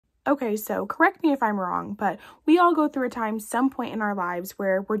Okay, so correct me if I'm wrong, but we all go through a time, some point in our lives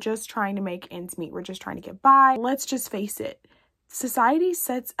where we're just trying to make ends meet. We're just trying to get by. Let's just face it. Society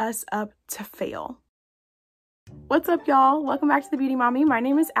sets us up to fail. What's up, y'all? Welcome back to the Beauty Mommy. My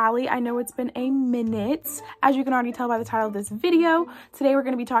name is Allie. I know it's been a minute. As you can already tell by the title of this video, today we're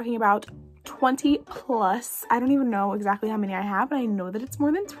going to be talking about 20 plus. I don't even know exactly how many I have, but I know that it's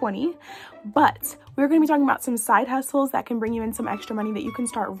more than 20. But we're going to be talking about some side hustles that can bring you in some extra money that you can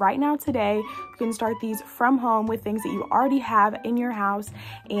start right now today. You can start these from home with things that you already have in your house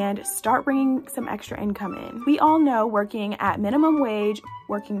and start bringing some extra income in. We all know working at minimum wage,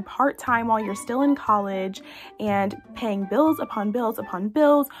 working part-time while you're still in college, and paying bills upon bills upon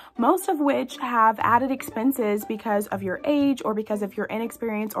bills, most of which have added expenses because of your age or because of your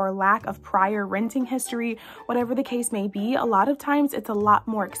inexperience or lack of prior renting history, whatever the case may be. A lot of times it's a lot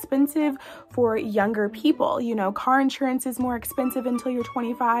more expensive for younger people. You know, car insurance is more expensive until you're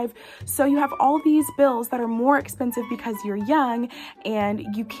 25. So you have all these bills that are more expensive because you're young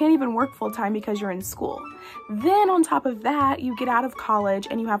and you can't even work full time because you're in school. Then on top of that, you get out of college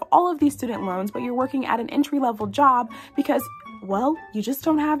and you have all of these student loans, but you're working at an entry-level job because, well, you just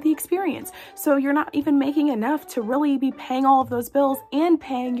don't have the experience. So you're not even making enough to really be paying all of those bills and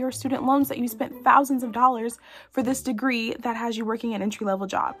paying your student loans that you spent thousands of dollars for this degree that has you working an entry-level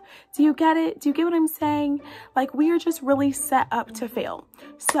job. Do you get it? Do you get what I'm saying? Like, we are just really set up to fail.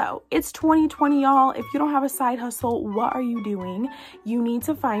 So it's 2020, y'all. If you don't have a side hustle, what are you doing? You need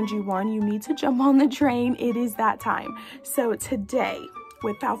to find you one. You need to jump on the train. It is that time. So today,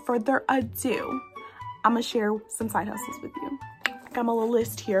 without further ado, I'm gonna share some side hustles with you. Got my little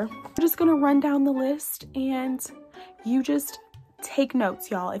list here. I'm just gonna run down the list and you just take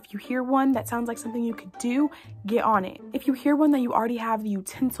notes, y'all. If you hear one that sounds like something you could do, get on it. If you hear one that you already have the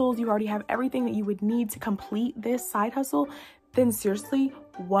utensils, you already have everything that you would need to complete this side hustle, then seriously,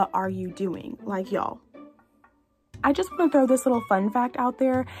 what are you doing? Like, y'all, I just want to throw this little fun fact out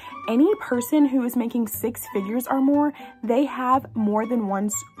there. Any person who is making 6 figures or more, they have more than one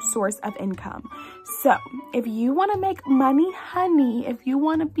source of income. So if you want to make money, honey, if you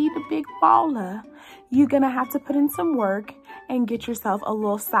want to be the big baller, you're going to have to put in some work and get yourself a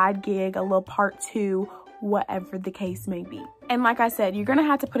little side gig, a little part 2, whatever the case may be. And like I said, you're gonna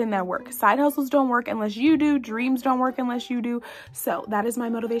have to put in that work. Side hustles don't work unless you do. Dreams don't work unless you do. So that is my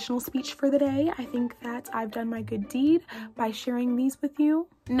motivational speech for the day. I think that I've done my good deed by sharing these with you.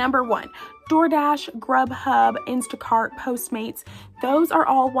 Number 1, DoorDash, Grubhub, Instacart, Postmates. Those are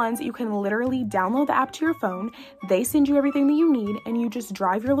all ones that you can literally download the app to your phone. They send you everything that you need and you just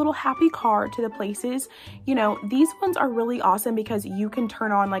drive your little happy car to the places. You know, these ones are really awesome because you can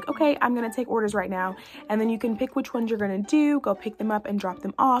turn on like, okay, I'm gonna take orders right now. And then you can pick which ones you're gonna do, go pick them up and drop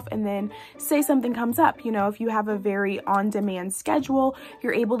them off, and then say something comes up. You know, if you have a very on-demand schedule,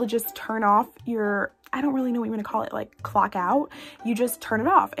 you're able to just turn off your, I don't really know what you want to call it, like clock out. You just turn it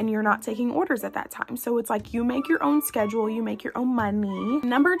off and you're not taking orders at that time. So it's like you make your own schedule, you make your own money.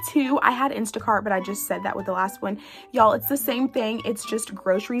 Number 2, I had Instacart, but I just said that with the last one. Y'all, it's the same thing. It's just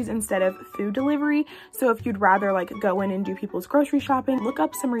groceries instead of food delivery. So if you'd rather like go in and do people's grocery shopping, look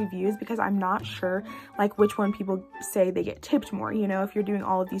up some reviews because I'm not sure like which one people say they get tipped more. You know, if you're doing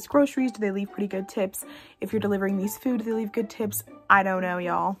all of these groceries, do they leave pretty good tips? If you're delivering these food, do they leave good tips? I don't know,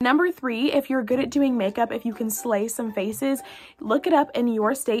 y'all. Number 3, if you're good at doing makeup, if you can slay some faces, look it up in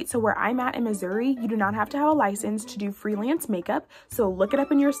your state. So where I'm at in Missouri, you do not have to have a license to do freelance makeup. So look it up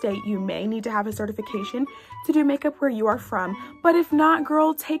in your state. You may need to have a certification to do makeup where you are from. But if not,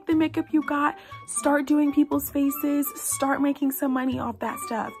 girl, take the makeup you got, start doing people's faces, start making some money off that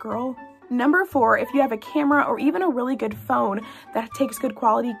stuff, girl. Number 4, if you have a camera or even a really good phone that takes good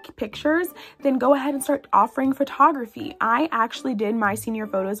quality pictures, then go ahead and start offering photography. I actually did my senior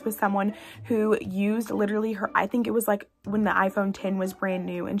photos with someone who used literally her, I think it was like when the iPhone 10 was brand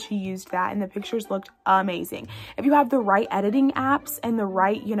new, and she used that and the pictures looked amazing. If you have the right editing apps and the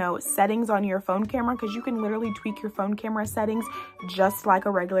right, you know, settings on your phone camera, because you can literally tweak your phone camera settings just like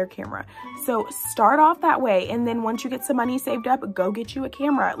a regular camera. So start off that way, and then once you get some money saved up, go get you a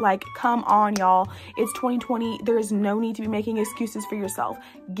camera. Like, come on, y'all. It's 2020. There is no need to be making excuses for yourself.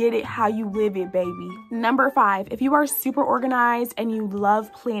 Get it how you live it, baby. Number 5, if you are super organized and you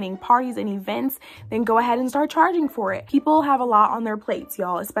love planning parties and events, then go ahead and start charging for it. People have a lot on their plates,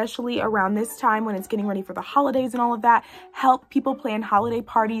 y'all, especially around this time when it's getting ready for the holidays and all of that. Help people plan holiday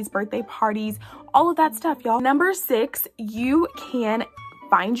parties, birthday parties, all of that stuff, y'all. Number 6, you can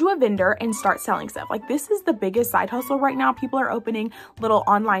find you a vendor and start selling stuff. Like, this is the biggest side hustle right now. People are opening little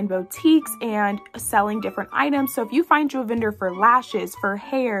online boutiques and selling different items. So if you find you a vendor for lashes, for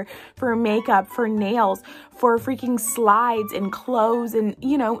hair, for makeup, for nails, for freaking slides and clothes and,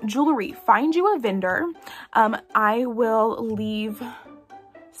 you know, jewelry, find you a vendor. I will leave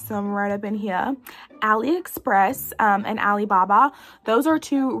some right up in here. AliExpress and Alibaba, those are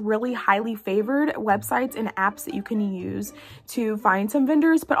two really highly favored websites and apps that you can use to find some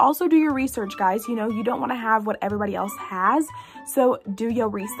vendors, but also do your research, guys. You know, you don't want to have what everybody else has, so do your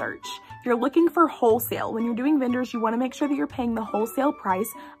research. You're looking for wholesale. When you're doing vendors, you want to make sure that you're paying the wholesale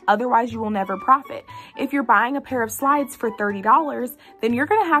price. Otherwise, you will never profit. If you're buying a pair of slides for $30, then you're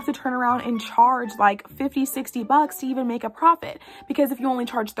going to have to turn around and charge like 50, 60 bucks to even make a profit. Because if you only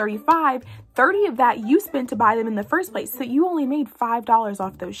charge 35, 30 of that you spent to buy them in the first place. So you only made $5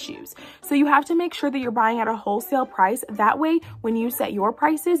 off those shoes. So you have to make sure that you're buying at a wholesale price. That way, when you set your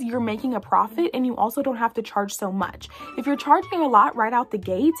prices, you're making a profit and you also don't have to charge so much. If you're charging a lot right out the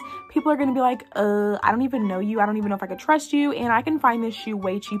gate, people are going to be like, I don't even know you. I don't even know if I could trust you. And I can find this shoe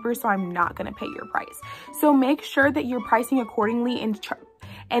way cheaper, so I'm not going to pay your price. So make sure that you're pricing accordingly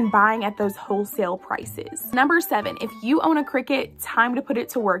and buying at those wholesale prices. Number 7, if you own a Cricut, time to put it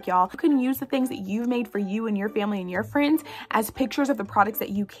to work, y'all. You can use the things that you've made for you and your family and your friends as pictures of the products that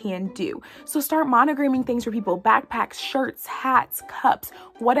you can do. So start monogramming things for people, backpacks, shirts, hats, cups,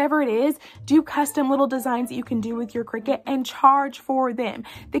 whatever it is. Do custom little designs that you can do with your Cricut and charge for them.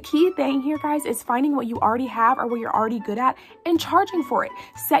 The key thing here, guys, is finding what you already have or what you're already good at and charging for it.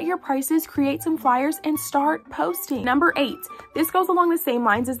 Set your prices, create some flyers, and start posting. Number 8, this goes along the same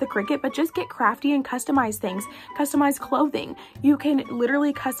lines as the Cricut, but just get crafty and customize things. Customize clothing. You can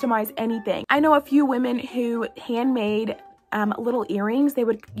literally customize anything. I know a few women who handmade little earrings. They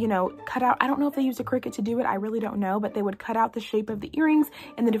would, you know, cut out, I don't know if they used a Cricut to do it, I really don't know, but they would cut out the shape of the earrings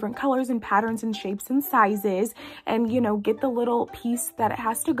and the different colors and patterns and shapes and sizes, and, you know, get the little piece that it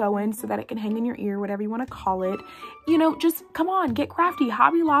has to go in so that it can hang in your ear, whatever you want to call it. You know, just come on, get crafty.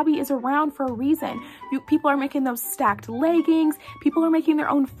 Hobby Lobby is around for a reason. People are making those stacked leggings. People are making their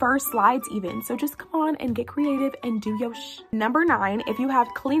own fur slides even. So just come on and get creative and do your Number 9, if you have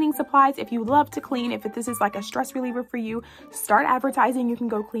cleaning supplies, if you love to clean, if this is like a stress reliever for you, start advertising. You can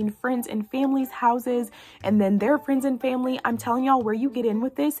go clean friends and family's houses and then their friends and family. I'm telling y'all, where you get in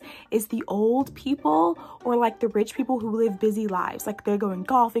with this is the old people or like the rich people who live busy lives. Like, they're going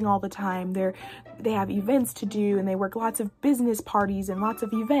golfing all the time. They have events to do and they work lots of business parties and lots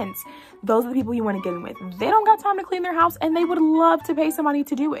of events. Those are the people you want to get in with. They don't got time to clean their house and they would love to pay somebody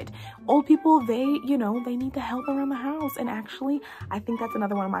to do it. Old people, they need the help around the house. And actually, I think that's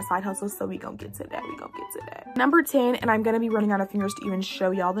another one of my side hustles. So we gonna get to that. Number 10, and I'm gonna be running out of fingers to even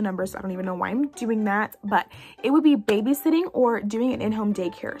show y'all the numbers. So I don't even know why I'm doing that, but it would be babysitting or doing an in-home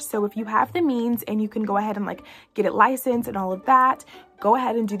daycare. So if you have the means and you can go ahead and like get it licensed and all of that, go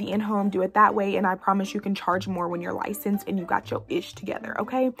ahead and do the in-home, do it that way, and I promise you can charge more when you're licensed and you got your ish together,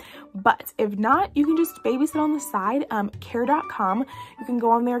 okay? But if not, you can just babysit on the side. Care.com, you can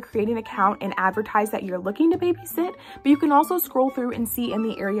go on there, create an account, and advertise that you're looking to babysit, but you can also scroll through and see in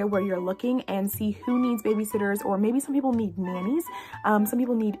the area where you're looking and see who needs babysitters, or maybe some people need nannies, some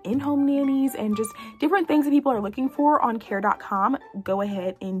people need in-home nannies, and just different things that people are looking for on Care.com. Go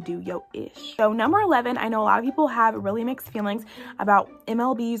ahead and do your ish. So number 11, I know a lot of people have really mixed feelings about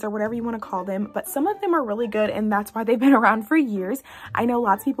MLBs or whatever you want to call them, but some of them are really good and that's why they've been around for years. I know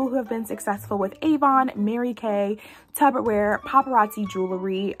lots of people who have been successful with Avon, Mary Kay, Tupperware, Paparazzi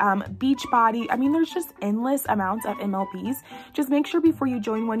Jewelry, Beachbody. I mean, there's just endless amounts of MLBs. Just make sure before you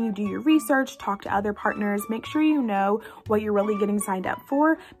join one, you do your research, talk to other partners, make sure you know what you're really getting signed up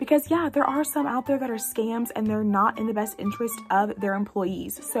for, because yeah, there are some out there that are scams and they're not in the best interest of their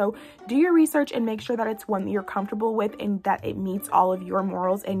employees. So do your research and make sure that it's one that you're comfortable with and that it meets all of your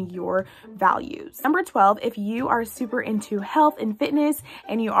morals and your values. Number 12, if you are super into health and fitness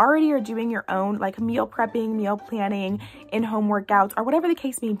and you already are doing your own like meal prepping, meal planning, in-home workouts, or whatever the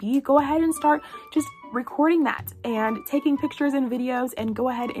case may be, go ahead and start just recording that and taking pictures and videos and go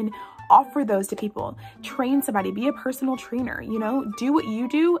ahead and offer those to people. Train somebody, be a personal trainer, you know, do what you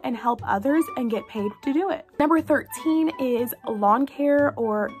do and help others and get paid to do it. Number 13 is lawn care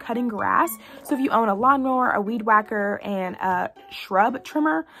or cutting grass. So if you own a lawnmower, a weed whacker, and a shrub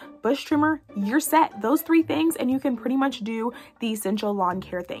trimmer, bush trimmer, you're set. Those 3 things and you can pretty much do the essential lawn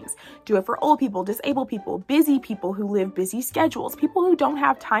care things. Do it for old people, disabled people, busy people who live busy schedules, people who don't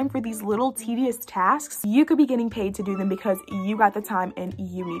have time for these little tedious tasks. You could be getting paid to do them because you got the time and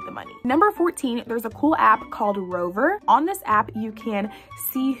you need the money. Number 14, there's a cool app called Rover. On this app, you can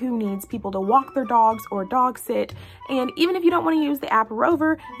see who needs people to walk their dogs or dog sit. And even if you don't want to use the app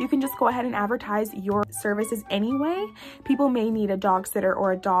Rover, you can just go ahead and advertise your services anyway. People may need a dog sitter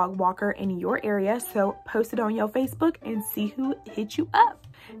or a dog walker in your area, so post it on your Facebook and see who hits you up.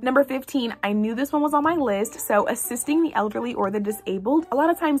 Number 15, I knew this one was on my list. So assisting the elderly or the disabled. A lot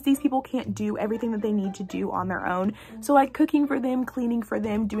of times these people can't do everything that they need to do on their own. So like cooking for them, cleaning for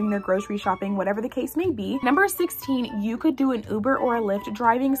them, doing their grocery shopping, whatever the case may be. Number 16, you could do an Uber or a Lyft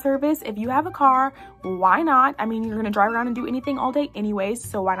driving service. If you have a car, why not? I mean, you're gonna drive around and do anything all day anyways,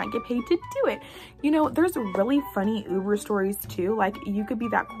 so why not get paid to do it? You know, there's really funny Uber stories too. Like you could be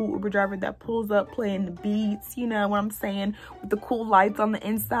that cool Uber driver that pulls up playing the beats, you know what I'm saying? With the cool lights on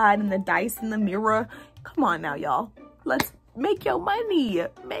the inside and the dice in the mirror. Come on now, y'all. Let's make your money.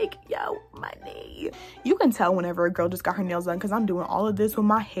 Make your money. You can tell whenever a girl just got her nails done because I'm doing all of this with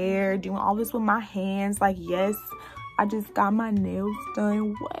my hair, doing all this with my hands. Like, yes, I just got my nails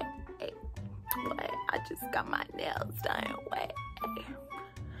done. What? I just got my nails done. What?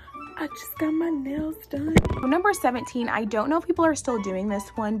 I just got my nails done. Number 17, I don't know if people are still doing this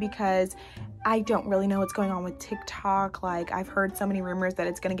one because I don't really know what's going on with TikTok. Like I've heard so many rumors that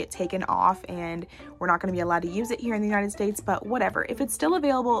it's going to get taken off and we're not going to be allowed to use it here in the United States, but whatever. If it's still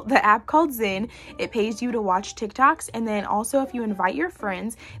available, the app called Zen, it pays you to watch TikToks. And then also if you invite your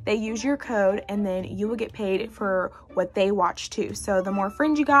friends, they use your code and then you will get paid for what they watch too. So the more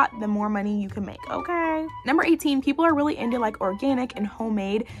friends you got, the more money you can make, okay? Number 18, people are really into like organic and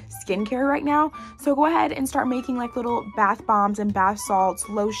homemade skincare right now. So go ahead and start making like little bath bombs and bath salts,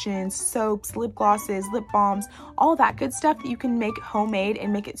 lotions, soaps, lip glosses, lip balms, all that good stuff that you can make homemade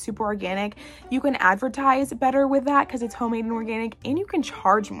and make it super organic. You can advertise better with that because it's homemade and organic, and you can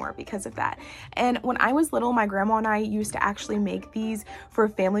charge more because of that. And when I was little, my grandma and I used to actually make these for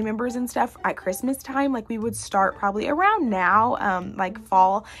family members and stuff at Christmas time. Like we would start probably around now, like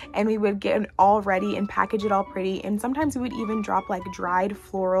fall, and we would get it all ready and package it all pretty. And sometimes we would even drop like dried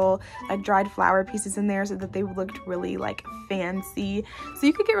floral, like dried flower pieces in there so that they looked really like fancy. So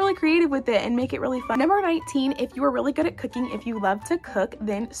you could get really creative with it and make it really fun. Number 19, if you are really good at cooking, if you love to cook,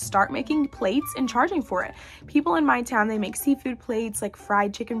 then start making plates and charging for it. People in my town, they make seafood plates, like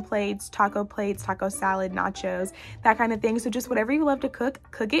fried chicken plates, taco salad, nachos, that kind of thing. So just whatever you love to cook,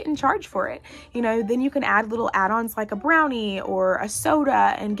 cook it and charge for it. You know, then you can add little add-ons like a brownie or a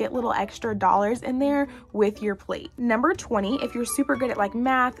soda and get little extra dollars in there with your plate. Number 20, if you're super good at like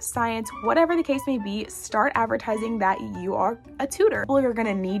math, science, whatever the case may be, start advertising that you are a tutor. People are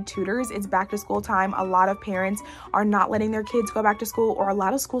gonna need tutors. It's back to school time. A lot of parents are not letting their kids go back to school, or a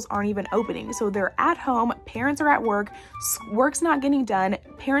lot of schools aren't even opening. So they're at home, parents are at work, work's not getting done,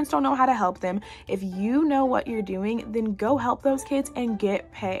 parents don't know how to help them. If you know what you're doing, then go help those kids and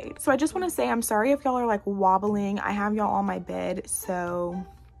get paid. So I just want to say I'm sorry if y'all are like wobbling. I have y'all on my bed, so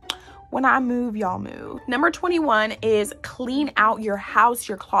when I move, y'all move. Number 21 is clean out your house,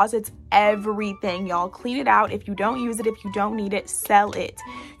 your closets, everything, y'all. Clean it out. If you don't use it, if you don't need it, sell it.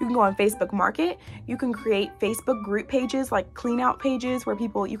 You can go on Facebook Market. You can create Facebook group pages, like clean out pages where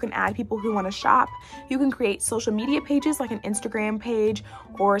you can add people who want to shop. You can create social media pages like an Instagram page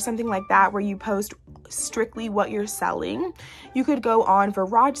or something like that where you post strictly what you're selling. You could go on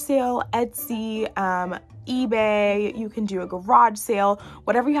Garage Sale, Etsy, eBay. You can do a garage sale,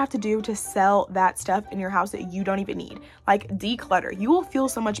 whatever you have to do to sell that stuff in your house that you don't even need. Like declutter. You will feel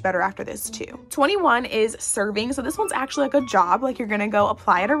so much better after this too. 21 is serving. So this one's actually like a job. Like you're gonna go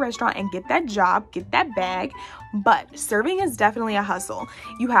apply at a restaurant and get that job, get that bag. But serving is definitely a hustle.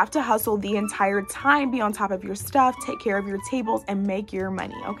 You have to hustle the entire time, be on top of your stuff, take care of your tables, and make your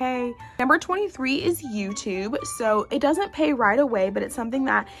money, okay? Number 23 is YouTube. So it doesn't pay right away, but it's something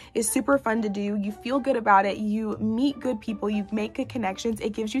that is super fun to do. You feel good about it. You meet good people. You make good connections.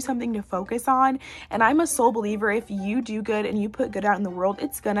 It gives you something to focus on. And I'm a sole believer, if you do good and you put good out in the world,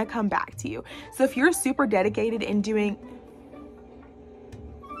 it's gonna come back to you. So if you're super dedicated in doing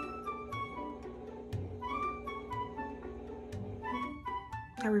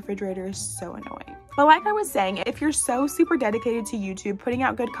my refrigerator is so annoying. But like I was saying, if you're so super dedicated to YouTube, putting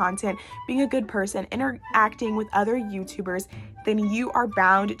out good content, being a good person, interacting with other YouTubers, then you are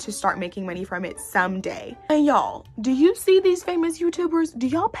bound to start making money from it someday. And y'all, do you see these famous YouTubers? Do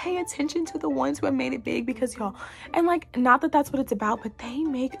y'all pay attention to the ones who have made it big? Because y'all, and like, not that that's what it's about, but they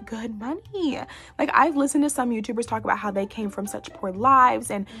make good money. Like I've listened to some YouTubers talk about how they came from such poor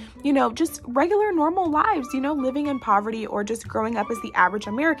lives and, you know, just regular normal lives, you know, living in poverty or just growing up as the average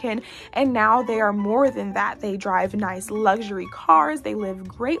American. And now they are more than that. They drive nice luxury cars. They live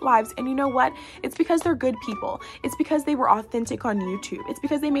great lives. And you know what? It's because they're good people. It's because they were authentic authentic on YouTube. It's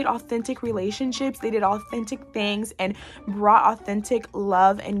because they made authentic relationships, they did authentic things, and brought authentic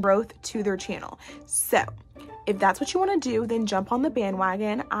love and growth to their channel. So if that's what you want to do, then jump on the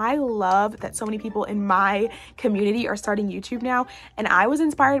bandwagon. I love that so many people in my community are starting YouTube now, and I was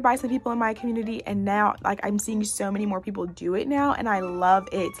inspired by some people in my community, and now like I'm seeing so many more people do it now, and I love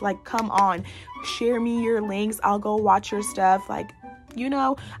it. Like, come on, share me your links, I'll go watch your stuff. Like, you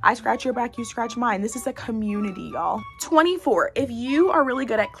know, I scratch your back, you scratch mine. This is a community, y'all. 24, if you are really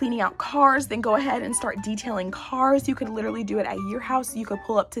good at cleaning out cars, then go ahead and start detailing cars. You could literally do it at your house. You could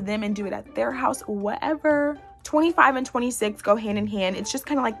pull up to them and do it at their house, whatever. 25 and 26 go hand in hand. It's just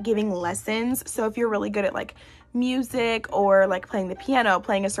kind of like giving lessons. So if you're really good at like music, or like playing the piano,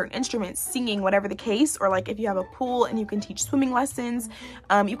 playing a certain instrument, singing, whatever the case, or like if you have a pool and you can teach swimming lessons,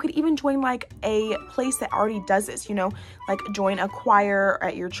 you could even join like a place that already does this, you know, like join a choir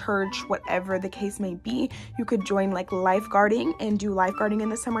at your church, whatever the case may be. You could join like lifeguarding and do lifeguarding in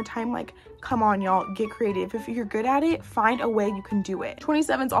the summertime. Like, come on, y'all, get creative. If you're good at it, find a way you can do it.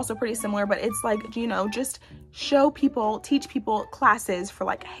 27 is also pretty similar, but it's like, you know, just show people, teach people classes for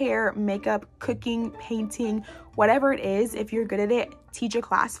like hair, makeup, cooking, painting, whatever it is. If you're good at it, teach a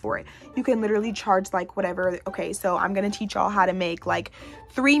class for it. You can literally charge like whatever. Okay, so I'm gonna teach y'all how to make like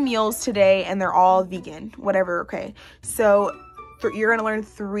 3 meals today, and they're all vegan, whatever. Okay, so you're gonna learn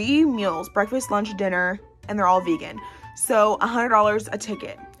 3 meals, breakfast, lunch, dinner, and they're all vegan. So $100 a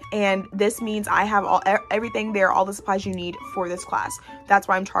ticket. And this means I have everything there, all the supplies you need for this class. That's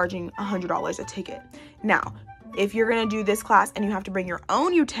why I'm charging $100 a ticket. Now, if you're gonna do this class and you have to bring your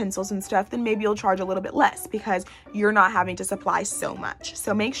own utensils and stuff, then maybe you'll charge a little bit less because you're not having to supply so much.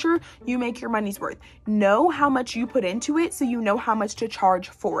 So make sure you make your money's worth. Know how much you put into it so you know how much to charge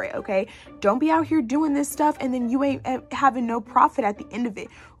for it, okay? Don't be out here doing this stuff and then you ain't having no profit at the end of it.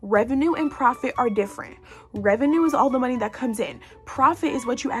 Revenue and profit are different. Revenue is all the money that comes in. Profit is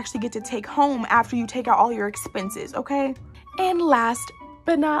what you actually get to take home after you take out all your expenses, okay? And last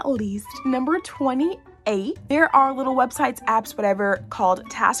but not least, number 28, there are little websites, apps, whatever, called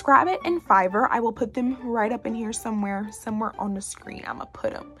TaskRabbit and Fiverr. I will put them right up in here somewhere on the screen. I'm gonna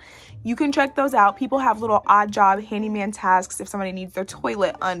put them. You can check those out. People have little odd job handyman tasks if somebody needs their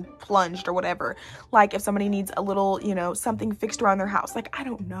toilet unplunged or whatever. Like if somebody needs a little, you know, something fixed around their house. Like, I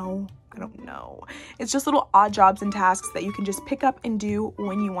don't know. It's just little odd jobs and tasks that you can just pick up and do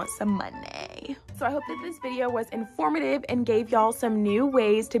when you want some money. So I hope that this video was informative and gave y'all some new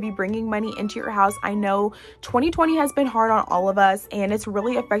ways to be bringing money into your house. I know 2020 has been hard on all of us and it's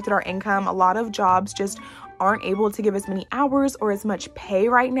really affected our income. A lot of jobs just aren't able to give as many hours or as much pay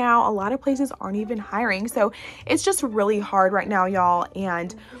right now. A lot of places aren't even hiring. So it's just really hard right now, y'all.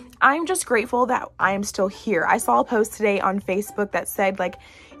 And I'm just grateful that I am still here. I saw a post today on Facebook that said like,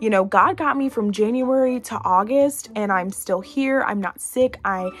 you know, God got me from January to August and I'm still here. I'm not sick.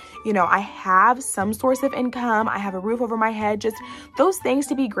 I have some source of income. I have a roof over my head. Just those things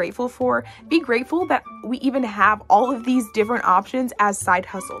to be grateful for. Be grateful that we even have all of these different options as side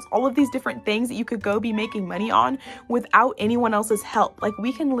hustles. All of these different things that you could go be making money on without anyone else's help. Like,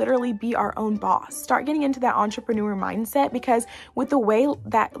 we can literally be our own boss. Start getting into that entrepreneur mindset, because with the way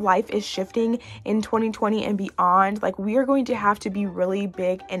that life is shifting in 2020 and beyond, like, we are going to have to be really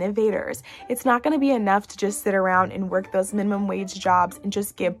big innovators. It's not going to be enough to just sit around and work those minimum wage jobs and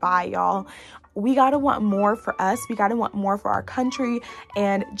just get by, y'all. We got to want more for us. We got to want more for our country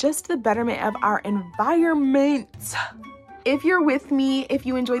and just the betterment of our environment. If you're with me, if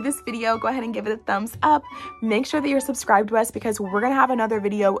you enjoyed this video, go ahead and give it a thumbs up. Make sure that you're subscribed to us, because we're going to have another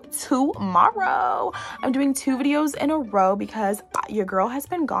video tomorrow. I'm doing 2 videos in a row because your girl has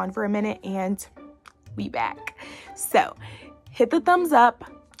been gone for a minute and we back. So hit the thumbs up.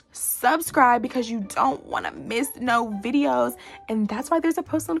 Subscribe, because you don't want to miss no videos, and that's why there's a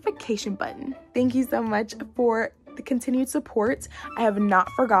post notification button. Thank you so much for the continued support. I have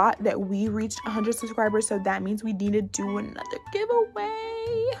not forgot that we reached 100 subscribers, so that means we need to do another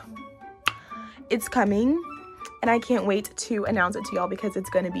giveaway. It's coming and I can't wait to announce it to y'all because it's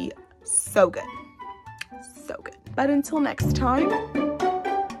going to be so good. But until next time,